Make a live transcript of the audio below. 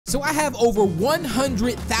So I have over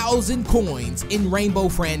 100,000 coins in Rainbow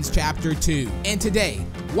Friends Chapter 2. And today,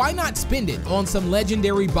 why not spend it on some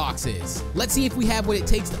legendary boxes? Let's see if we have what it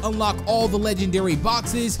takes to unlock all the legendary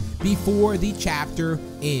boxes before the chapter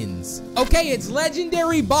ends. Okay, it's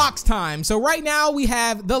legendary box time. So right now we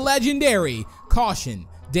have the legendary Caution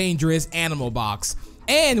Dangerous Animal box.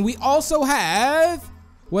 And we also have,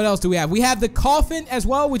 what else do we have? We have the coffin as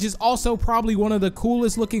well, which is also probably one of the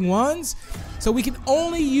coolest looking ones. So we can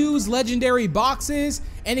only use legendary boxes.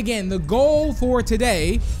 And again, the goal for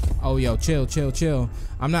today, oh yo, chill.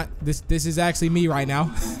 I'm not, this is actually me right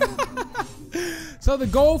now. So the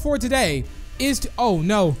goal for today is to, oh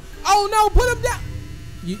no, put him down.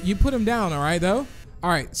 You put him down, all right though?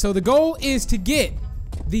 All right, so the goal is to get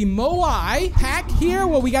the Moai pack here.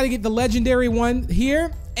 Well, we got to get the legendary one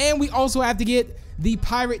here. And we also have to get the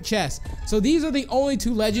pirate chest. So these are the only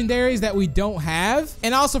two legendaries that we don't have.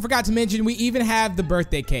 And I also forgot to mention, we even have the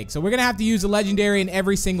birthday cake. So we're gonna have to use the legendary in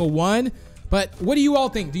every single one. But what do you all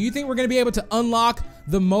think? Do you think we're gonna be able to unlock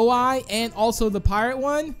the Moai and also the pirate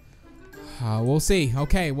one? We'll see.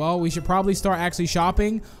 Okay, well, we should probably start actually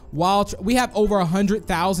shopping while we have over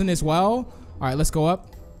 100,000 as well. All right, let's go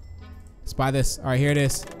up. Let's buy this. All right, here it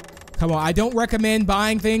is. Come on, I don't recommend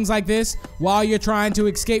buying things like this while you're trying to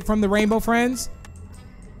escape from the Rainbow Friends.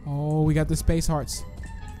 Oh, we got the space hearts.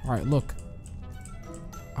 All right, look.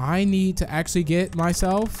 I need to actually get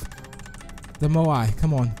myself the Moai.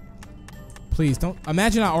 Come on. Please, don't.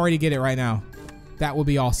 Imagine I already get it right now. That would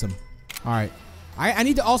be awesome. All right. I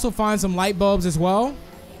need to also find some light bulbs as well.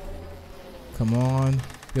 Come on.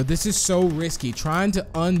 Yo, this is so risky. Trying to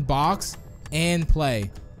unbox and play.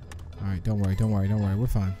 All right, don't worry. We're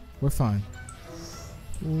fine. We're fine.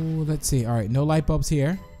 Ooh, let's see. All right, no light bulbs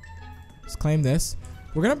here. Let's claim this.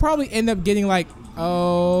 We're gonna probably end up getting like,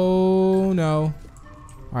 oh no.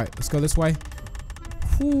 All right, let's go this way.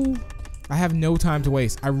 Whew. I have no time to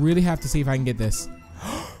waste. I really have to see if I can get this.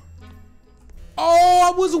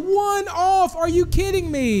 Oh, I was one off. Are you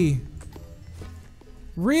kidding me?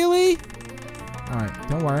 Really? All right,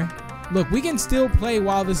 don't worry. Look, we can still play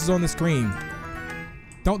while this is on the screen.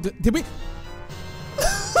 Did we?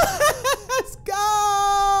 Let's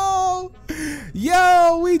go.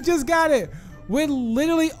 Yo, we just got it. We're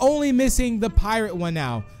literally only missing the pirate one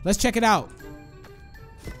now. Let's check it out.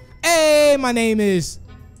 Hey, my name is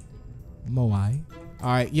Moai.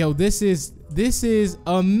 All right, yo, this is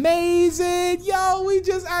amazing. Yo, we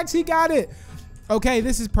just actually got it. Okay,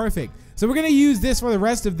 this is perfect. So we're gonna use this for the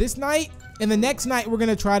rest of this night, and the next night we're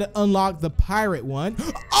gonna try to unlock the pirate one.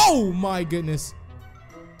 Oh my goodness.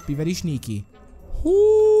 Be very sneaky.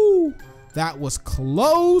 Whoo, that was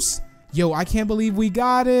close. Yo, I can't believe we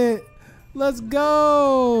got it. Let's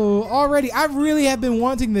go. Already, I really have been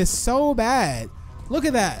wanting this so bad. Look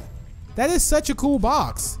at that. That is such a cool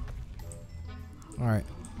box. All right.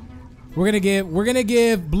 We're gonna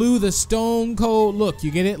give Blue the stone cold look.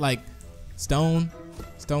 You get it? Like stone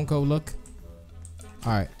cold look.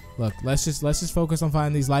 All right. Look, let's just focus on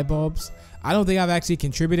finding these light bulbs. I don't think I've actually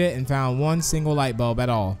contributed and found one single light bulb at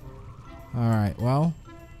all. All right. Well,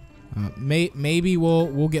 maybe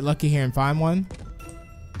we'll get lucky here and find one.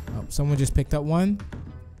 Oh, someone just picked up one.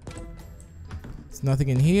 There's nothing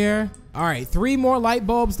in here. All right, 3 more light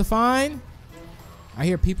bulbs to find. I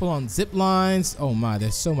hear people on zip lines. Oh my,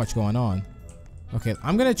 there's so much going on. Okay,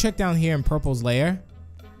 I'm gonna check down here in Purple's lair.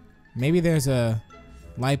 Maybe there's a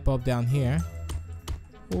light bulb down here.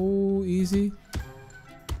 Oh, easy.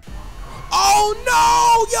 Oh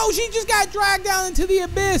no! Yo, she just got dragged down into the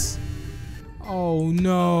abyss. Oh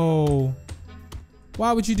no.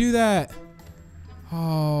 Why would you do that?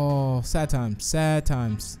 Oh, sad times, sad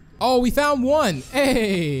times. Oh, we found one.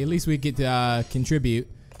 Hey, at least we get to contribute.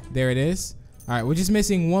 There it is. All right, we're just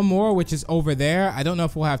missing one more, which is over there. I don't know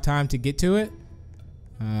if we'll have time to get to it,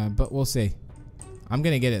 but we'll see. I'm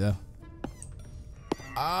gonna get it though.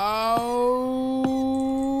 Oh,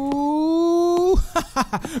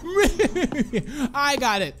 I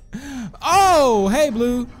got it. Oh, hey,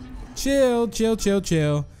 Blue. Chill.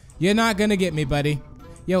 You're not gonna get me, buddy.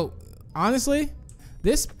 Yo, honestly,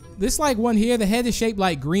 this like one here, the head is shaped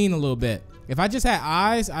like green a little bit. If I just had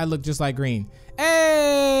eyes, I look just like green.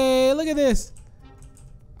 Hey, look at this.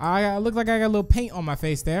 I look like I got a little paint on my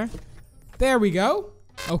face there. There we go.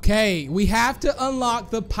 Okay, we have to unlock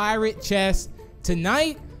the pirate chest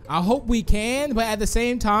tonight. I hope we can, but at the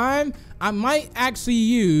same time, I might actually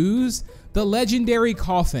use the legendary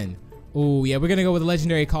coffin. Oh yeah, we're gonna go with the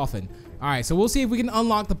legendary coffin. All right, so we'll see if we can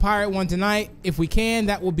unlock the pirate one tonight. If we can,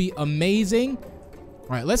 that will be amazing.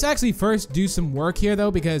 All right, let's actually first do some work here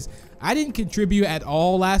though, because I didn't contribute at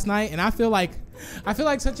all last night, and I feel like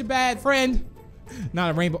such a bad friend.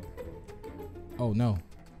 Not a rainbow. Oh, no.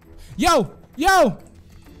 Yo! Yo!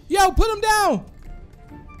 Yo, put him down!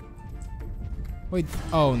 Wait.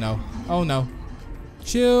 Oh, no. Oh, no.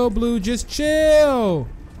 Chill, Blue. Just chill.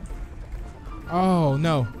 Oh,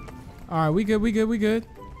 no. All right, we good, we good, we good.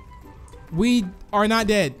 We are not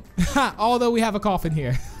dead. Although we have a coffin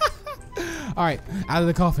here. All right, out of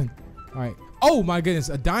the coffin. All right. Oh, my goodness.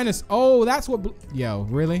 A dinosaur. Oh, that's what... Yo,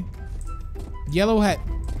 really? Yellow had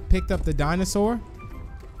picked up the dinosaur?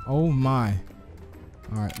 Oh, my.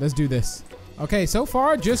 All right, let's do this. Okay, so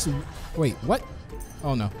far, just... Wait, what?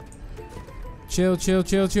 Oh, no. Chill, chill,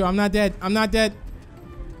 chill, chill. I'm not dead. I'm not dead.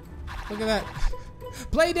 Look at that.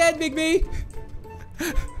 Play dead, BigB.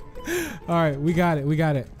 All right, we got it. We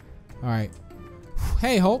got it. All right.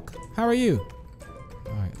 Hey, Hulk. How are you?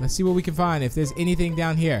 All right, let's see what we can find. If there's anything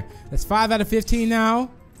down here. That's 5 out of 15 now.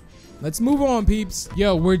 Let's move on, peeps.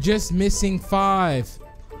 Yo, we're just missing 5.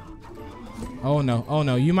 Oh, no. Oh,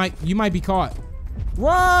 no. You might be caught.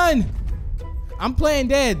 Run! I'm playing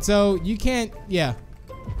dead, so you can't... Yeah.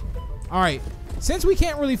 All right. Since we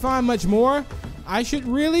can't really find much more, I should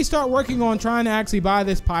really start working on trying to actually buy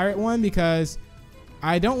this pirate one because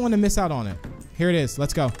I don't want to miss out on it. Here it is.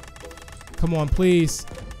 Let's go. Come on, please.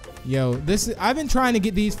 Yo, I've been trying to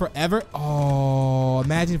get these forever. Oh,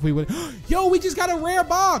 imagine if we would. Yo, we just got a rare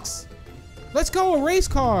box. Let's go, a race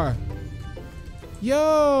car.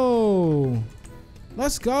 Yo,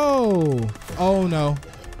 let's go. Oh, no.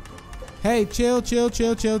 Hey, chill, chill,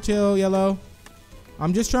 chill, chill, chill, Yellow.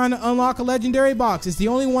 I'm just trying to unlock a legendary box. It's the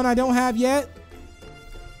only one I don't have yet.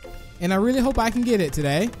 And I really hope I can get it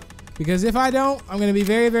today. Because if I don't, I'm going to be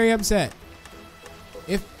very, very upset.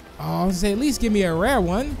 I was going to say, at least give me a rare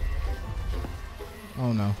one.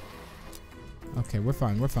 Oh, no. Okay, we're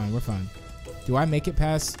fine. We're fine. We're fine. Do I make it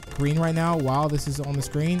past green right now while this is on the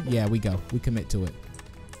screen? Yeah, we go. We commit to it.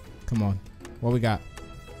 Come on. What we got?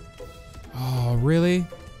 Oh, really?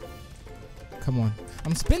 Come on.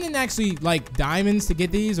 I'm spending actually like diamonds to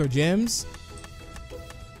get these or gems.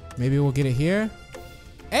 Maybe we'll get it here.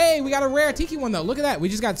 Hey, we got a rare tiki one though. Look at that. We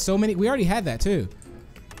just got so many. We already had that too.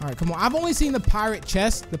 All right, come on. I've only seen the pirate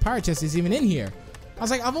chest. The pirate chest is even in here. I was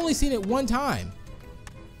like, I've only seen it one time.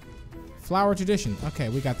 Flower tradition. Okay,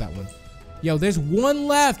 we got that one. Yo, there's one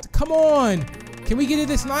left. Come on. Can we get it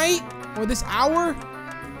this night or this hour?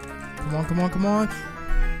 Come on, come on, come on.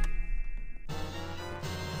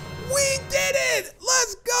 We did it!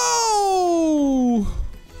 Let's go!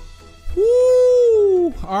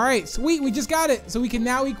 Woo! All right, sweet. We just got it. So we can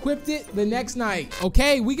now equip it the next night.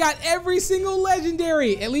 Okay, we got every single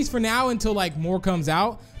legendary, at least for now until like more comes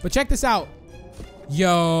out. But check this out.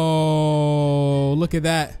 Yo, look at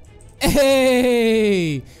that.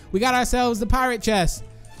 Hey, we got ourselves the pirate chest.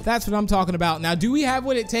 That's what I'm talking about. Now, do we have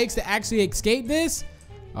what it takes to actually escape this?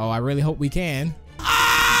 Oh, I really hope we can.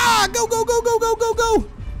 Ah! Go, go, go, go, go, go, go!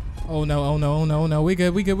 Oh no, oh no, oh no, oh no. We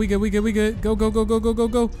good, we good, we good, we good, we good. Go, go, go, go, go, go,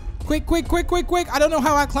 go. Quick, quick, quick, quick, quick. I don't know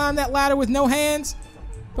how I climbed that ladder with no hands,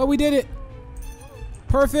 but we did it.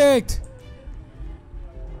 Perfect.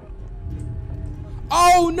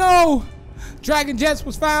 Oh no! Dragon Jets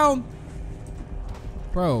was found.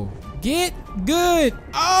 Bro, get good.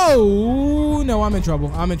 Oh no, I'm in trouble.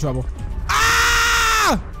 I'm in trouble.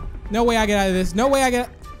 Ah! No way I get out of this. No way I get.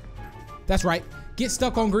 That's right. Get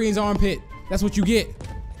stuck on Green's armpit. That's what you get.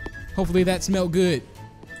 Hopefully that smelled good.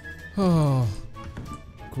 Oh,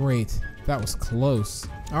 great. That was close.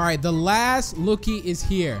 All right, the last lookie is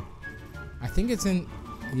here. I think it's in,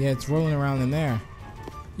 yeah, it's rolling around in there.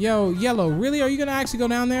 Yo, Yellow, really? Are you gonna actually go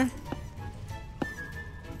down there?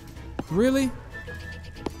 Really?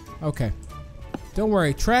 Okay. Don't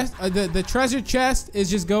worry. The treasure chest is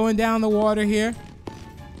just going down the water here.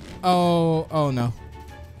 Oh no.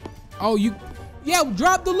 Oh, yeah,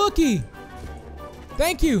 drop the lookie.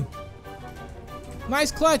 Thank you.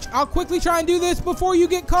 Nice clutch. I'll quickly try and do this before you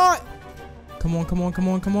get caught. Come on, come on, come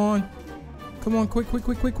on, come on. Come on, quick, quick,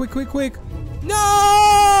 quick, quick, quick, quick, quick.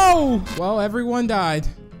 No! Well, everyone died.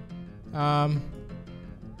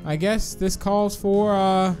 I guess this calls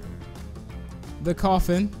for the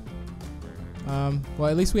coffin. Well,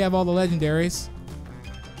 at least we have all the legendaries.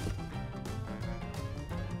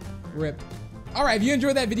 Rip. All right, if you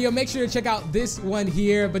enjoyed that video, make sure to check out this one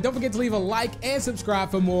here. But don't forget to leave a like and subscribe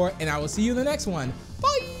for more. And I will see you in the next one.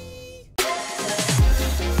 Bye.